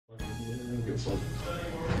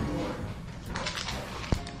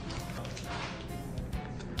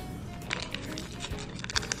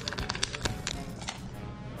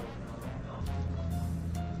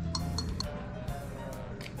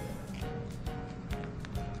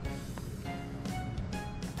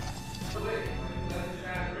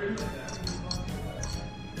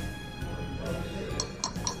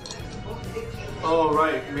Oh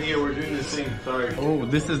right, Mia, we're doing this thing. Sorry. Oh,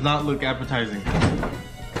 this does not look appetizing.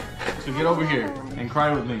 So get over here and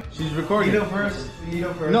cry with me. She's recording. Eat first. Eat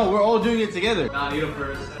first. No, we're all doing it together. Nah, eat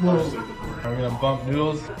first. I'm gonna bump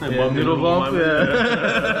Noodles. Bump Noodle bump.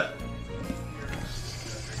 Yeah.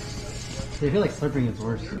 I feel like slurping is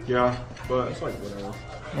worse. Yeah, but it's like whatever.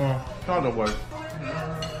 It's not the worst.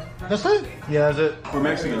 That's it? Yeah, that's it. We're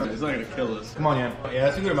Mexicans. It's not gonna kill us. Come on, yeah. Yeah,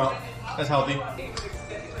 that's a good amount. That's healthy.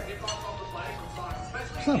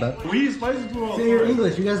 It's not bad. We eat spicy food all the See, you're time.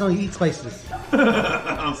 English. You guys don't eat spices.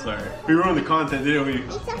 I'm sorry. We ruined the content, didn't we?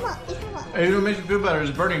 Hey, you know what makes me feel better?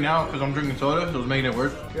 It's burning now because I'm drinking soda, so it's making it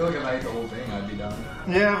worse. I feel like if I ate the whole thing, I'd be done.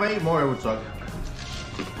 Yeah, if I ate more, it would suck.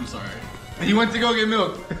 I'm sorry. He went to go get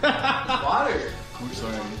milk. Water. I'm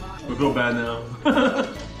sorry. We feel bad now.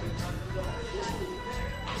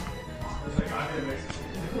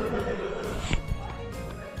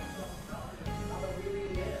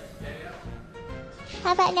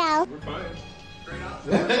 How about now? We're fine.